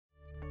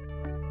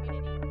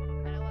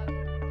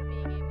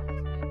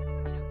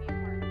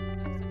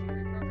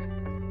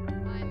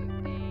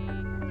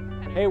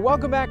Hey,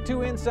 welcome back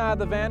to Inside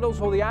the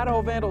Vandals. Well, the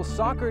Idaho Vandals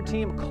soccer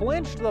team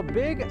clinched the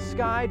Big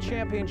Sky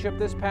Championship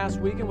this past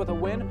weekend with a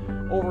win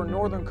over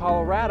Northern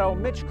Colorado.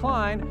 Mitch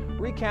Klein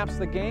recaps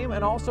the game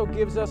and also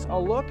gives us a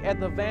look at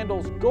the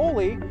Vandals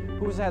goalie,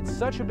 who's had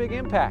such a big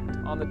impact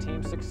on the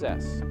team's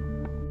success.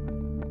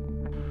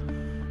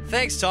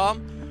 Thanks,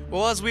 Tom.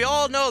 Well, as we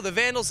all know, the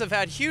Vandals have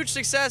had huge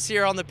success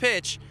here on the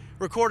pitch,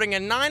 recording a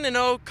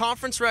 9-0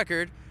 conference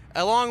record,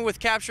 along with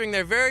capturing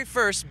their very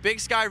first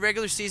Big Sky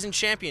regular season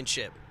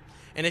championship.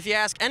 And if you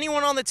ask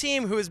anyone on the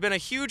team who has been a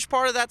huge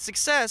part of that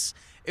success,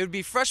 it would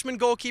be freshman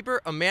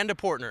goalkeeper Amanda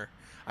Portner.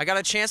 I got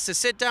a chance to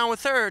sit down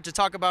with her to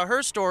talk about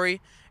her story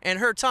and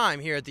her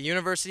time here at the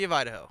University of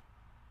Idaho.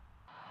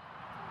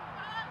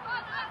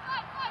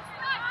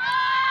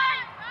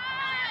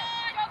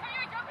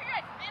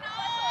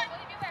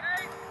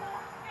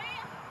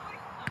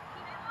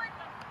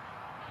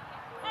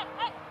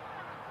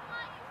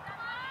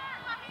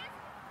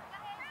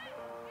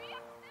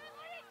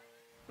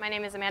 My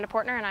name is Amanda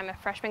Portner and I'm a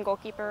freshman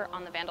goalkeeper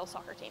on the Vandals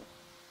soccer team.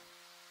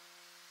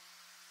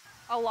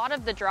 A lot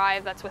of the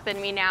drive that's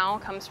within me now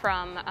comes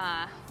from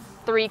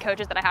 3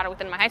 coaches that I had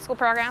within my high school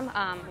program.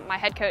 My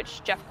head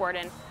coach, Jeff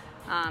Gordon,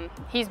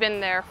 he's been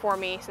there for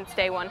me since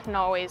day one and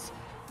always,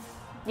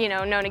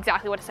 known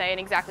exactly what to say and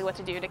exactly what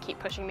to do to keep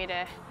pushing me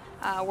to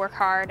work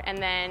hard. And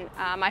then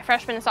my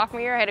freshman and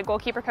sophomore year, I had a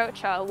goalkeeper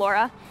coach,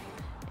 Laura,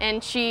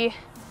 and she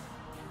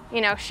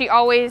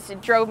always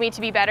drove me to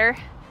be better.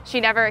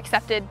 She never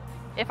accepted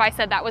if I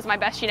said that was my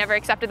best. She never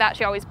accepted that.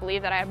 She always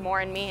believed that I had more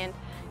in me and,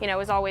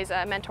 was always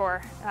a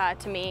mentor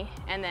to me.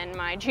 And then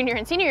my junior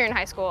and senior year in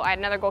high school, I had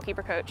another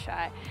goalkeeper coach,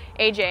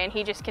 AJ, and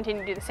he just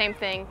continued to do the same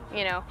thing.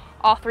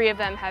 All 3 of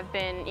them have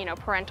been,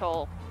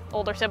 parental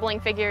older sibling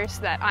figures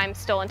that I'm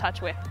still in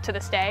touch with to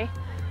this day.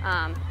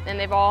 And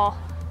they've all,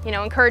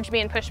 encouraged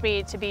me and pushed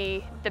me to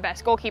be the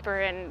best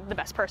goalkeeper and the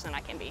best person I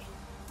can be.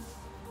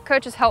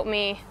 Coach has helped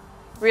me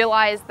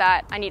realize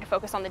that I need to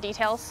focus on the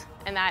details,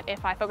 and that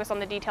if I focus on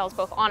the details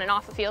both on and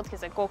off the field,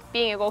 because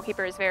being a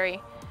goalkeeper is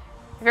very,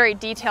 very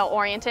detail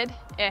oriented.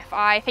 If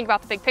I think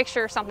about the big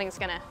picture, something's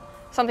gonna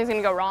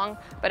go wrong.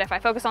 But if I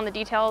focus on the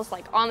details,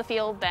 like on the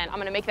field, then I'm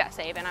gonna make that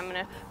save and I'm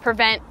gonna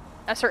prevent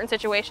a certain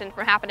situation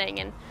from happening.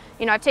 And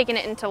I've taken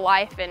it into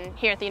life and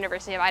here at the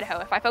University of Idaho.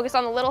 If I focus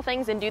on the little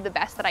things and do the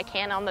best that I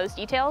can on those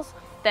details,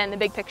 then the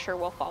big picture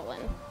will fall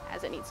in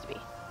as it needs to be.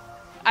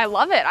 I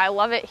love it. I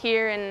love it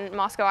here in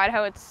Moscow,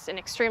 Idaho. It's an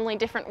extremely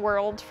different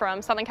world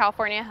from Southern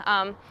California.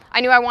 I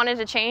knew I wanted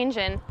to change,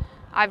 and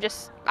I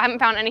haven't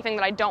found anything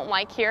that I don't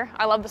like here.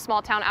 I love the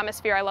small town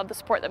atmosphere. I love the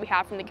support that we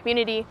have from the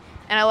community,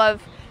 and I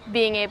love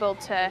being able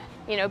to,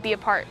 be a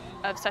part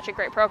of such a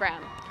great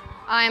program.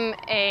 I'm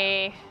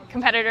a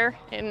competitor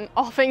in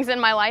all things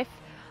in my life.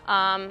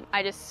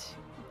 I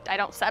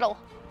don't settle.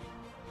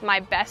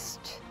 My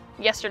best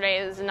yesterday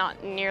is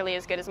not nearly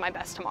as good as my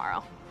best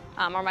tomorrow.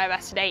 Or my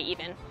best today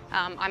even.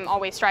 I'm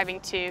always striving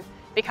to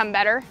become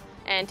better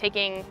and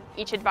taking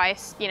each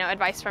advice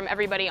from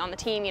everybody on the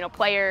team,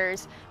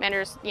 players,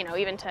 managers,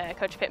 even to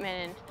Coach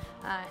Pittman and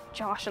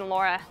Josh and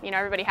Laura.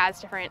 Everybody has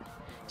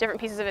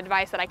different pieces of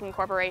advice that I can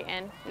incorporate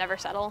and never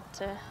settle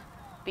to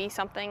be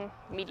something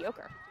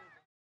mediocre.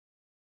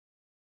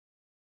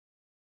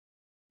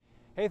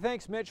 Hey,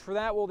 thanks, Mitch, for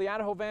that. Well, the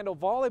Idaho Vandal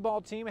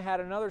volleyball team had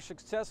another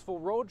successful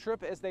road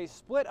trip as they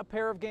split a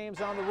pair of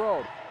games on the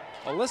road.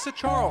 Alyssa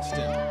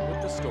Charleston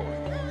with the story.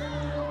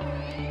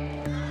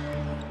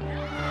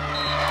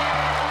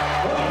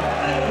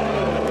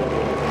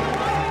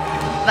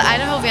 The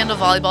Idaho Vandal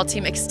volleyball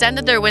team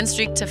extended their win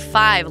streak to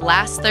 5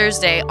 last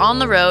Thursday on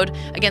the road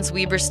against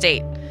Weber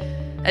State.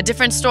 A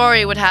different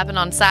story would happen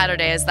on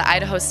Saturday as the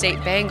Idaho State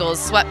Bengals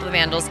swept the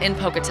Vandals in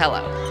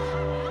Pocatello.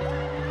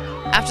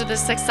 After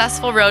this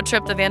successful road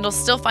trip, the Vandals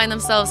still find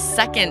themselves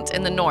second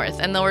in the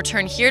North, and they'll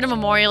return here to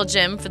Memorial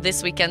Gym for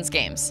this weekend's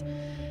games.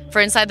 For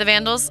Inside the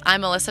Vandals,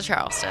 I'm Alyssa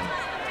Charleston.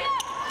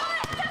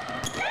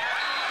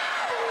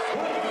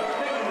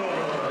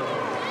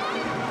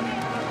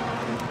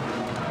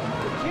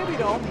 The Kibbie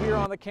Dome here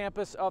on the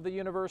campus of the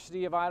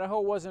University of Idaho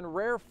was in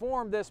rare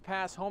form this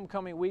past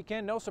homecoming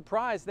weekend. No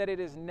surprise that it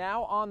is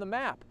now on the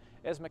map,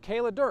 as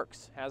Michaela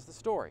Dirks has the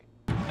story.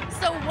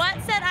 So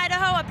what set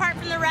Idaho apart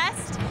from the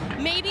rest?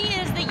 Maybe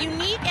it is the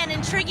unique and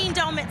intriguing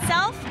dome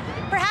itself,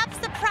 perhaps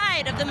the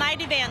pride of the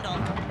mighty Vandal,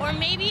 or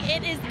maybe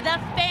it is the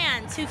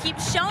fans who keep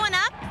showing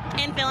up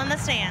and filling the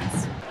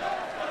stands.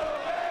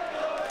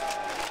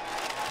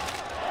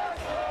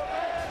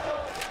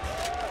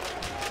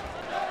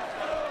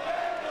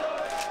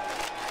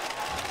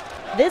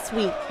 This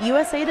week,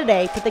 USA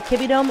Today put the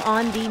Kibbie Dome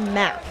on the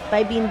map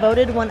by being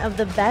voted one of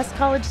the best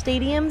college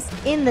stadiums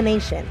in the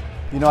nation.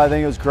 I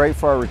think it was great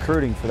for our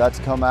recruiting for that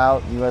to come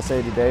out in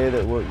USA Today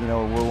that we're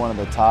one of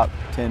the top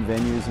 10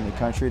 venues in the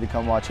country to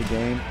come watch a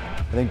game.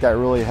 I think that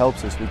really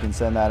helps us. We can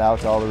send that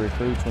out to all the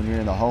recruits. When you're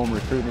in the home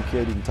recruiting a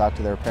kid, you can talk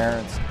to their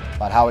parents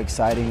about how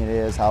exciting it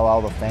is, how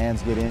all the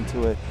fans get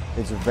into it.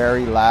 It's a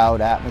very loud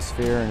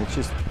atmosphere, and it's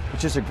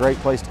just a great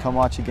place to come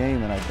watch a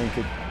game, and I think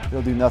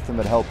it'll do nothing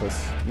but help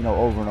us,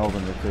 over and over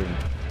in recruiting.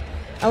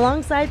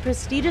 alongside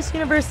prestigious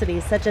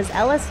universities such as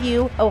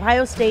LSU,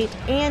 Ohio State,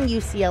 and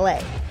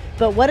UCLA.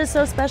 But what is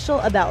so special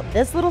about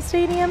this little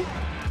stadium?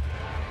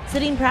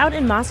 Sitting proud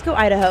in Moscow,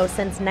 Idaho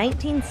since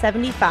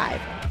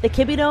 1975, the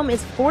Kibbie Dome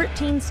is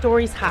 14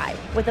 stories high,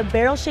 with a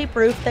barrel-shaped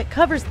roof that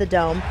covers the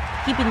dome,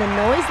 keeping the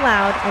noise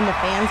loud and the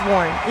fans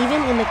warm,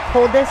 even in the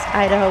coldest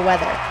Idaho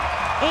weather,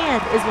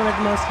 and is one of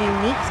the most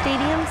unique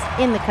stadiums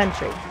in the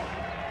country.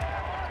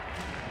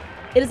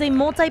 It is a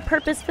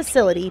multi-purpose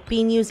facility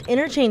being used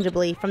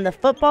interchangeably from the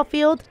football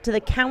field to the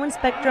Cowan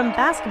Spectrum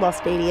basketball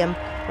stadium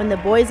when the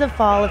Boys of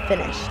Fall have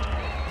finished.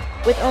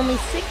 With only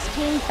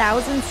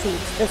 16,000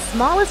 seats, the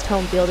smallest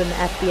home field in the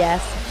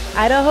FBS,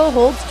 Idaho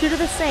holds true to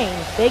the saying,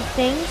 big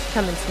things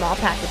come in small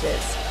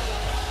packages.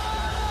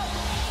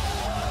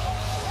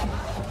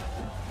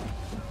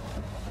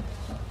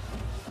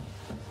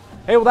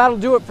 Hey, well, that'll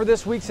do it for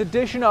this week's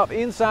edition of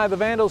Inside the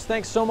Vandals.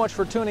 Thanks so much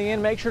for tuning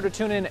in. Make sure to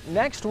tune in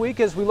next week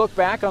as we look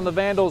back on the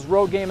Vandals'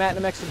 road game at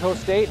New Mexico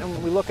State,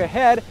 and we look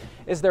ahead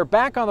as they're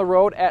back on the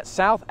road at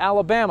South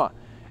Alabama.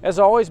 As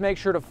always, make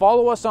sure to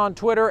follow us on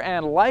Twitter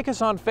and like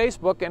us on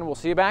Facebook, and we'll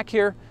see you back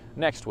here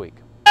next week.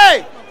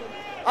 Hey,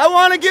 I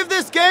want to give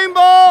this game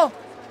ball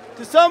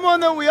to someone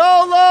that we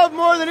all love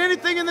more than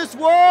anything in this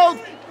world,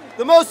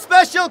 the most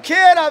special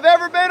kid I've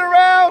ever been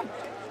around.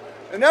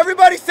 And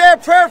everybody say a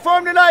prayer for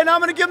him tonight, and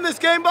I'm going to give him this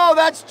game ball.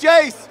 That's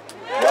Jace.